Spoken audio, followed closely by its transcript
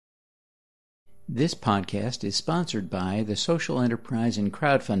This podcast is sponsored by the Social Enterprise and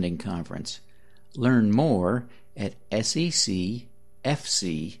Crowdfunding Conference. Learn more at secfc.co.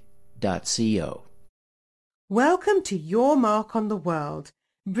 Welcome to Your Mark on the World,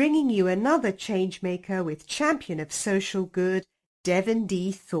 bringing you another changemaker with champion of social good, Devin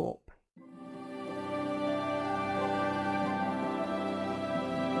D. Thorpe.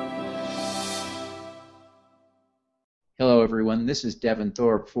 Hello, everyone. This is Devin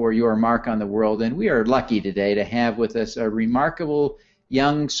Thorpe for Your Mark on the World, and we are lucky today to have with us a remarkable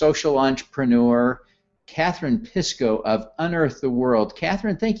young social entrepreneur, Kathryn Pisco of Unearth the World.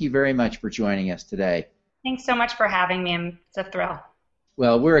 Kathryn, thank you very much for joining us today. Thanks so much for having me. It's a thrill.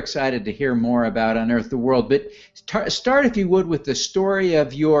 Well, we're excited to hear more about Unearth the World, but start, if you would, with the story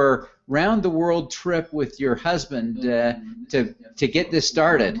of your round-the-world trip with your husband to get this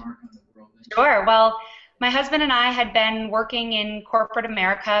started. Sure. Well, my husband and I had been working in corporate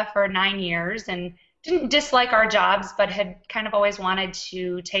America for 9 years and didn't dislike our jobs, but had kind of always wanted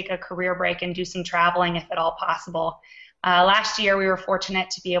to take a career break and do some traveling if at all possible. Last year, we were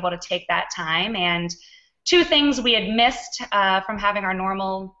fortunate to be able to take that time, and two things we had missed from having our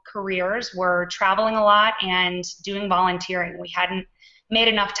normal careers were traveling a lot and doing volunteering. We hadn't made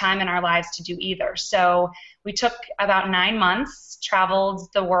enough time in our lives to do either. So we took about 9 months, traveled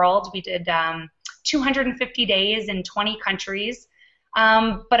the world. We did 250 days in 20 countries.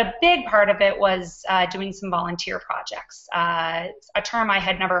 But a big part of it was doing some volunteer projects. A term I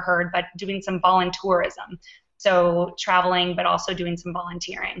had never heard, but doing some volunteerism. So traveling, but also doing some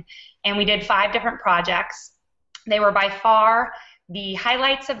volunteering. And we did 5 different projects. They were by far the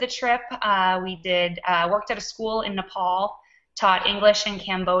highlights of the trip. We did worked at a school in Nepal, taught English in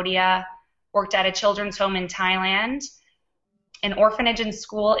Cambodia, worked at a children's home in Thailand, an orphanage and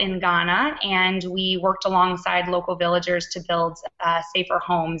school in Ghana, and we worked alongside local villagers to build safer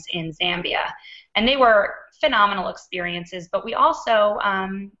homes in Zambia. And they were phenomenal experiences, but we also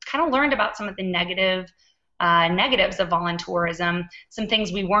kind of learned about some of the negatives of volunteerism, some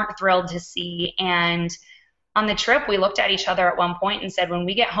things we weren't thrilled to see. And on the trip, we looked at each other at one point and said, when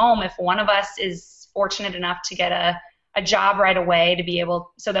we get home, if one of us is fortunate enough to get a job right away to be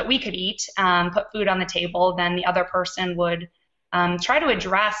able, so that we could eat, put food on the table, then the other person would try to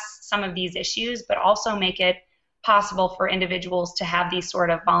address some of these issues, but also make it possible for individuals to have these sort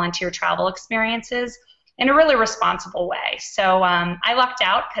of volunteer travel experiences in a really responsible way. So I lucked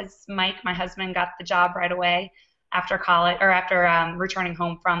out because Mike, my husband, got the job right away after college or after returning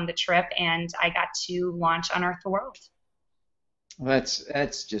home from the trip, and I got to launch Unearth the World. Well,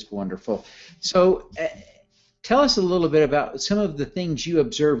 that's just wonderful. So tell us a little bit about some of the things you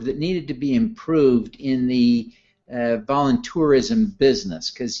observed that needed to be improved in the volunteerism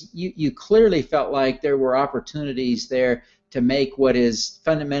business, because you clearly felt like there were opportunities there to make what is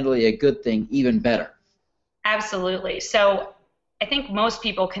fundamentally a good thing even better. Absolutely. So I think most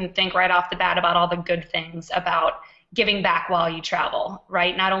people can think right off the bat about all the good things about giving back while you travel,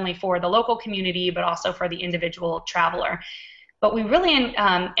 right? Not only for the local community, but also for the individual traveler. But we really,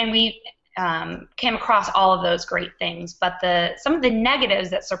 came across all of those great things, but some of the negatives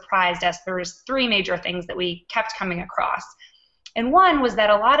that surprised us, there was 3 major things that we kept coming across. And one was that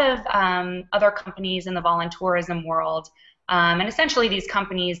a lot of other companies in the volunteerism world, and essentially these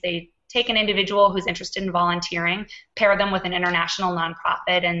companies, they take an individual who's interested in volunteering, pair them with an international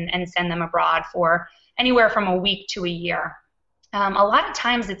nonprofit, and send them abroad for anywhere from a week to a year. A lot of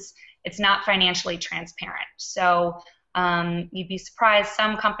times it's not financially transparent. So you'd be surprised,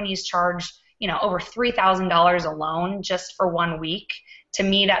 some companies charge over $3,000 alone just for 1 week. To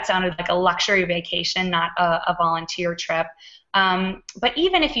me, that sounded like a luxury vacation, not a volunteer trip. But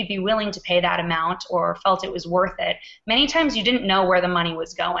even if you'd be willing to pay that amount or felt it was worth it, many times you didn't know where the money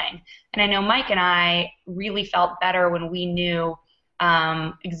was going. And I know Mike and I really felt better when we knew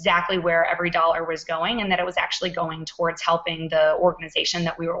exactly where every dollar was going and that it was actually going towards helping the organization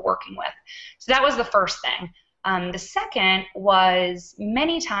that we were working with. So that was the first thing. The second was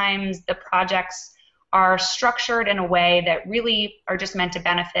many times the projects are structured in a way that really are just meant to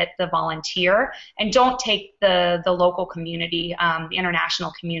benefit the volunteer and don't take the local community, the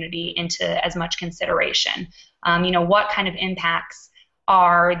international community into as much consideration. What kind of impacts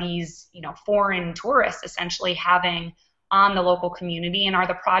are these, foreign tourists essentially having on the local community, and are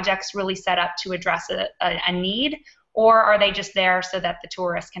the projects really set up to address a need, or are they just there so that the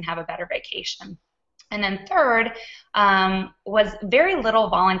tourists can have a better vacation? And then third was very little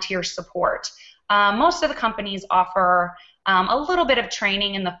volunteer support. Most of the companies offer a little bit of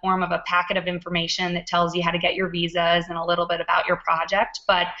training in the form of a packet of information that tells you how to get your visas and a little bit about your project,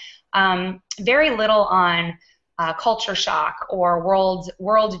 but very little on culture shock or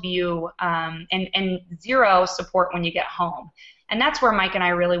worldview, and zero support when you get home. And that's where Mike and I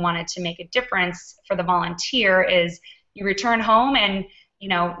really wanted to make a difference for the volunteer. Is you return home and,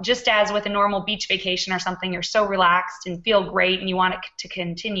 just as with a normal beach vacation or something, you're so relaxed and feel great and you want it to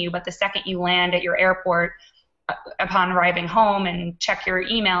continue, but the second you land at your airport, upon arriving home and check your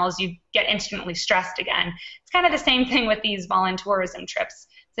emails, you get instantly stressed again. It's kind of the same thing with these volunteerism trips.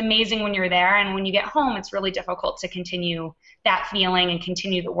 It's amazing when you're there, and when you get home, it's really difficult to continue that feeling and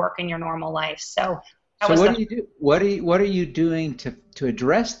continue the work in your normal life. So what do you do? What are you doing to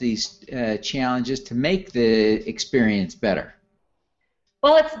address these challenges to make the experience better?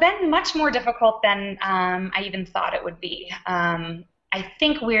 Well, it's been much more difficult than I even thought it would be. I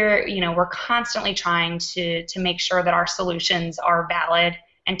think we're constantly trying to make sure that our solutions are valid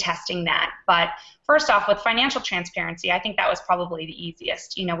and testing that. But first off, with financial transparency, I think that was probably the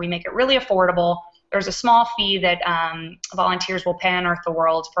easiest. We make it really affordable. There's a small fee that volunteers will pay Unearth the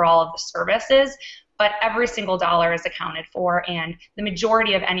World for all of the services, but every single dollar is accounted for, and the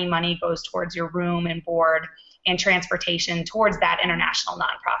majority of any money goes towards your room and board and transportation towards that international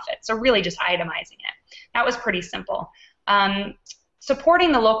nonprofit. So really just itemizing it. That was pretty simple.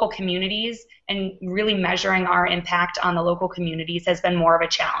 Supporting the local communities and really measuring our impact on the local communities has been more of a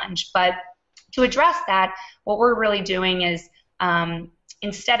challenge. But to address that, what we're really doing is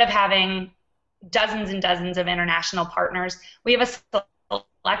instead of having dozens and dozens of international partners, we have a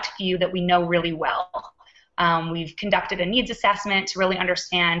select few that we know really well. We've conducted a needs assessment to really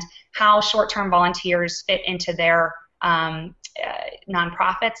understand how short-term volunteers fit into their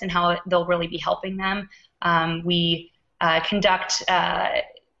nonprofits and how they'll really be helping them. We conduct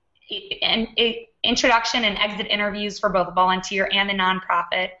introduction and exit interviews for both the volunteer and the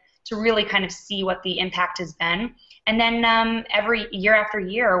nonprofit to really kind of see what the impact has been. And then every year after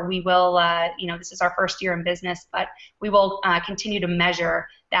year, we will, this is our first year in business, but we will continue to measure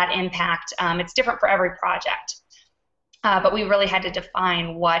that impact. It's different for every project, but we really had to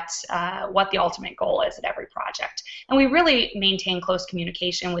define what the ultimate goal is at every project. And we really maintain close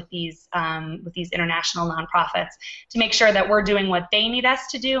communication with these international nonprofits to make sure that we're doing what they need us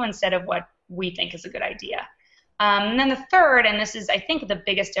to do instead of what we think is a good idea. And then the third, and this is, I think, the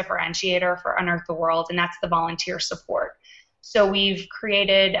biggest differentiator for Unearth the World, and that's the volunteer support. So we've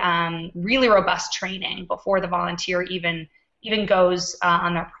created really robust training before the volunteer even goes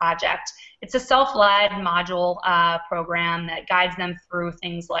on their project. It's a self-led module program that guides them through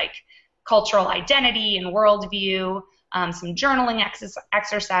things like cultural identity and worldview, some journaling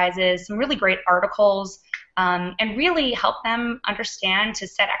exercises, some really great articles, and really help them understand to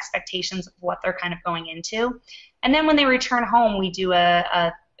set expectations of what they're kind of going into. And then when they return home, we do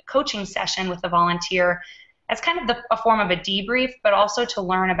a coaching session with the volunteer as kind of a form of a debrief, but also to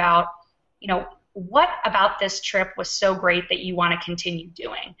learn about, what about this trip was so great that you want to continue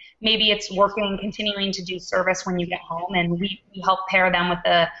doing. Maybe it's continuing to do service when you get home, and we help pair them with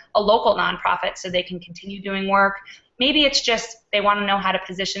a local nonprofit so they can continue doing work. Maybe it's just they want to know how to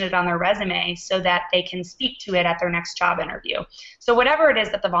position it on their resume so that they can speak to it at their next job interview. So whatever it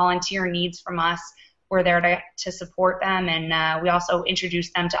is that the volunteer needs from us, we're there to support them, and we also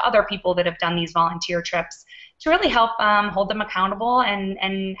introduce them to other people that have done these volunteer trips to really help hold them accountable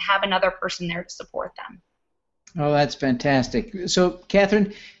and have another person there to support them. Oh, that's fantastic. So,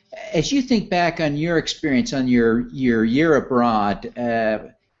 Kathryn, as you think back on your experience on your year abroad,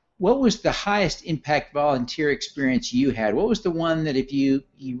 what was the highest impact volunteer experience you had? What was the one that, if you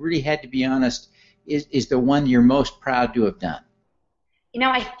really had to be honest, is the one you're most proud to have done?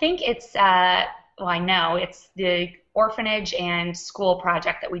 I think it's it's the orphanage and school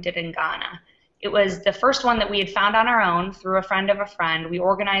project that we did in Ghana. It was the first one that we had found on our own through a friend of a friend. We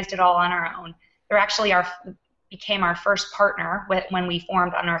organized it all on our own. They're actually became our first partner when we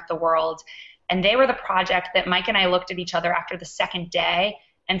formed Unearth the World. And they were the project that Mike and I looked at each other after the second day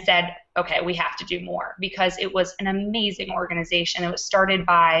and said, okay, we have to do more, because it was an amazing organization. It was started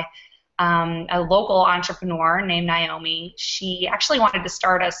by a local entrepreneur named Naomi. She actually wanted to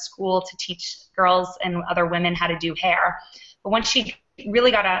start a school to teach girls and other women how to do hair. But when she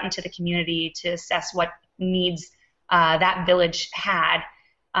really got out into the community to assess what needs that village had,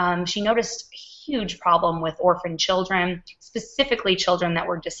 she noticed a huge problem with orphan children, specifically children that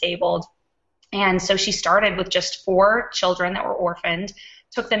were disabled. And so she started with just 4 children that were orphaned,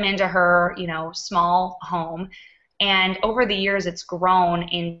 took them into her, small home. And over the years, it's grown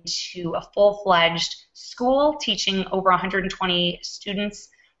into a full-fledged school teaching over 120 students.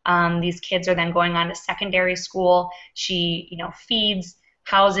 These kids are then going on to secondary school. She, feeds,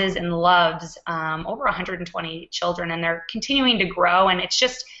 houses, and loves over 120 children, and they're continuing to grow. And it's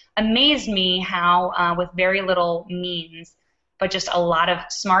just amazed me how with very little means, but just a lot of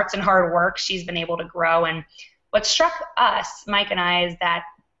smarts and hard work, she's been able to grow. And what struck us, Mike and I, is that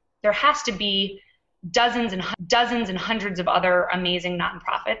there has to be dozens and hundreds of other amazing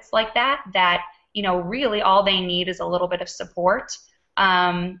nonprofits like that, really all they need is a little bit of support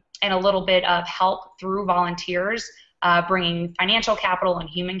and a little bit of help through volunteers, bringing financial capital and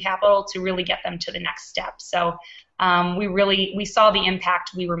human capital to really get them to the next step. So we saw the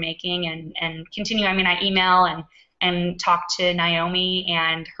impact we were making and continue. I mean, I email and talk to Naomi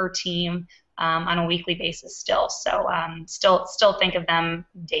and her team on a weekly basis still. So still think of them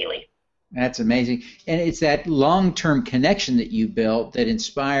daily. That's amazing. And it's that long-term connection that you built that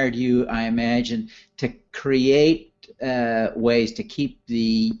inspired you, I imagine, to create ways to keep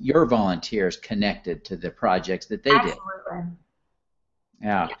your volunteers connected to the projects that they did. Absolutely.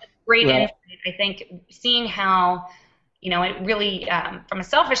 Yeah. Great insight. I think seeing how, it really, from a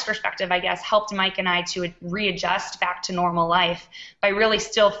selfish perspective, I guess, helped Mike and I to readjust back to normal life by really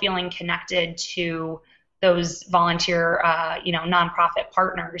still feeling connected to those volunteer, nonprofit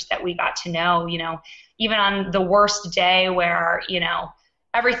partners that we got to know, even on the worst day where,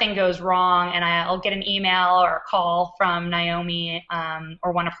 everything goes wrong and I'll get an email or a call from Naomi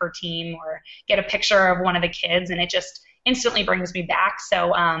or one of her team or get a picture of one of the kids, and it just instantly brings me back.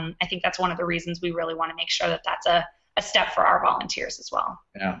 So I think that's one of the reasons we really want to make sure that that's a step for our volunteers as well.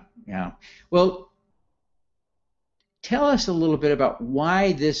 Yeah. Well, tell us a little bit about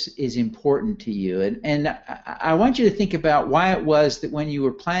why this is important to you, and I want you to think about why it was that when you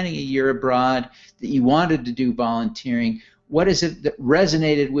were planning a year abroad that you wanted to do volunteering. What is it that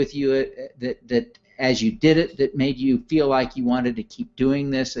resonated with you that as you did it that made you feel like you wanted to keep doing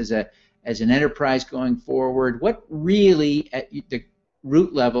this as an enterprise going forward? What really at the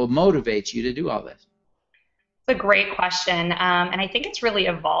root level motivates you to do all this? It's a great question, and I think it's really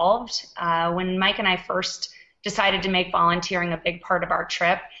evolved. When Mike and I first decided to make volunteering a big part of our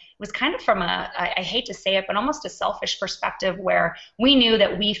trip, it was kind of from I hate to say it, but almost a selfish perspective where we knew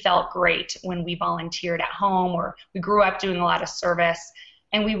that we felt great when we volunteered at home or we grew up doing a lot of service,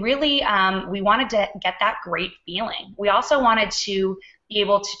 and we really we wanted to get that great feeling. We also wanted to be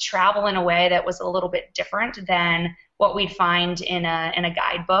able to travel in a way that was a little bit different than what we'd find in a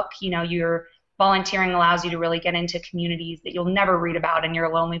guidebook. Your volunteering allows you to really get into communities that you'll never read about in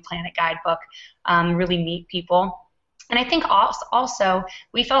your Lonely Planet guidebook, really meet people. And I think also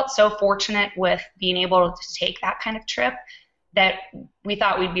we felt so fortunate with being able to take that kind of trip that we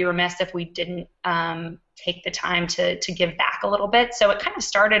thought we'd be remiss if we didn't take the time to give back a little bit. So it kind of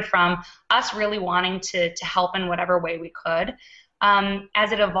started from us really wanting to help in whatever way we could.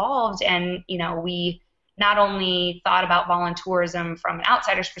 As it evolved and, we not only thought about volunteerism from an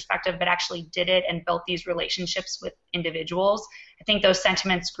outsider's perspective, but actually did it and built these relationships with individuals, I think those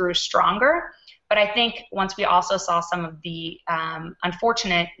sentiments grew stronger. But I think once we also saw some of the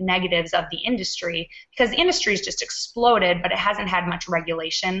unfortunate negatives of the industry, because the industry has just exploded, but it hasn't had much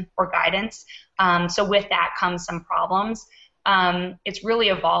regulation or guidance. So with that comes some problems. It's really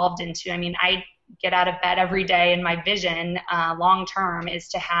evolved into, I get out of bed every day and my vision long term is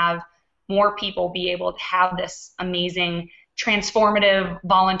to have more people be able to have this amazing transformative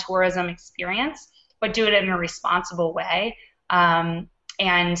volunteerism experience, but do it in a responsible way. And,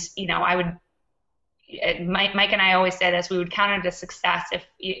 Mike and I always say this, we would count it a success if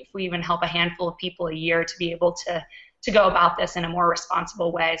we even help a handful of people a year to be able to go about this in a more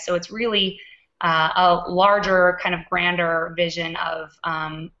responsible way. So it's really a larger, kind of grander vision of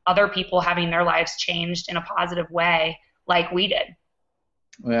other people having their lives changed in a positive way like we did.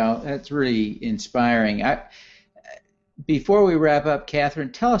 Well, that's really inspiring. Before we wrap up,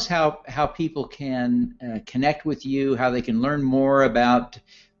 Kathryn, tell us how people can connect with you, how they can learn more about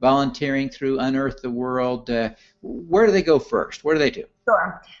volunteering through Unearth the World. Where do they go first? What do they do?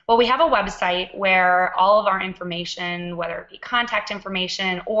 Sure. Well, we have a website where all of our information, whether it be contact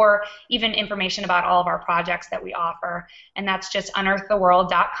information or even information about all of our projects that we offer, and that's just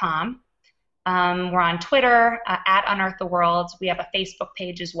unearththeworld.com. We're on Twitter at Unearth the World. We have a Facebook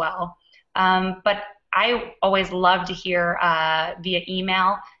page as well. But I always love to hear via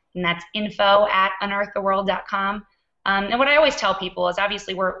email, and that's info@unearththeworld.com. And what I always tell people is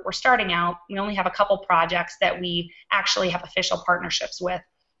obviously we're starting out. We only have a couple projects that we actually have official partnerships with,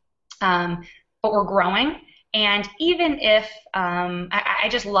 but we're growing. And even if I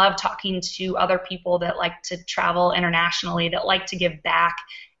just love talking to other people that like to travel internationally, that like to give back.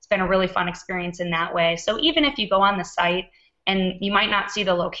 It's been a really fun experience in that way. So even if you go on the site and you might not see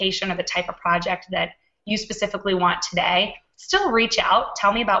the location or the type of project that you specifically want today, still reach out,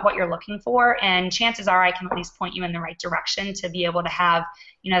 tell me about what you're looking for, and chances are I can at least point you in the right direction to be able to have,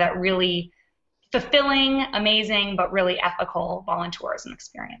 that really fulfilling, amazing, but really ethical volunteerism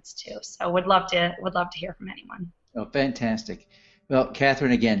experience too. So would love to hear from anyone. Oh, fantastic. Well,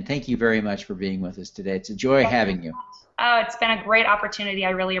 Kathryn, again, thank you very much for being with us today. It's a joy having you. Oh, it's been a great opportunity.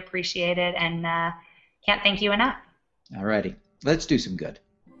 I really appreciate it, and can't thank you enough. All righty. Let's do some good.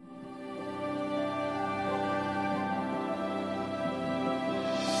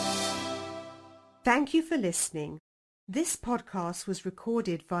 Thank you for listening. This podcast was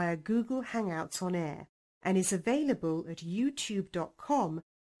recorded via Google Hangouts on Air and is available at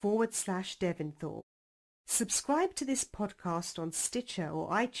youtube.com/Devinthorpe. Subscribe to this podcast on Stitcher or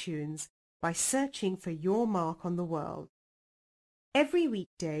iTunes by searching for Your Mark on the World. Every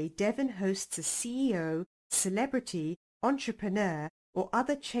weekday, Devin hosts a CEO, celebrity, entrepreneur, or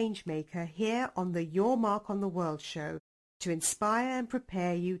other changemaker here on the Your Mark on the World show to inspire and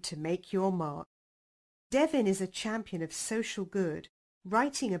prepare you to make your mark. Devin is a champion of social good,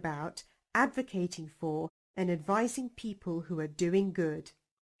 writing about, advocating for, and advising people who are doing good.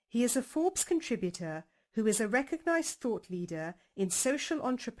 He is a Forbes contributor who is a recognized thought leader in social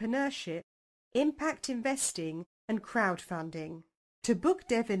entrepreneurship, impact investing, and crowdfunding. To book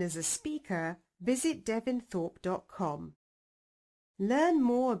Devin as a speaker, visit devinthorpe.com. Learn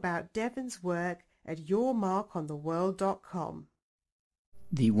more about Devin's work at yourmarkontheworld.com.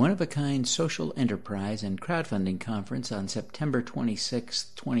 The one-of-a-kind social enterprise and crowdfunding conference on September 26,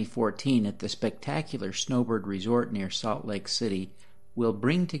 2014 at the spectacular Snowbird Resort near Salt Lake City will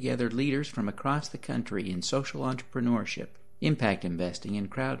bring together leaders from across the country in social entrepreneurship, impact investing, and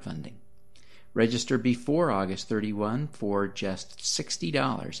crowdfunding. Register before August 31 for just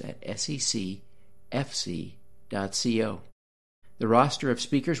 $60 at secfc.co. The roster of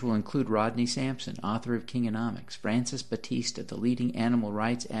speakers will include Rodney Sampson, author of Kingonomics, Francis Batista, the leading animal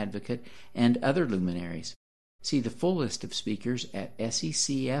rights advocate, and other luminaries. See the full list of speakers at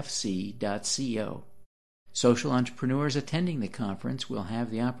secfc.co. Social entrepreneurs attending the conference will have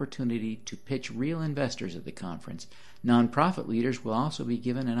the opportunity to pitch real investors at the conference. Nonprofit leaders will also be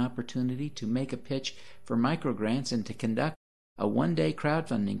given an opportunity to make a pitch for microgrants and to conduct a one-day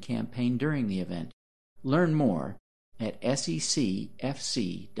crowdfunding campaign during the event. Learn more at secfc.co.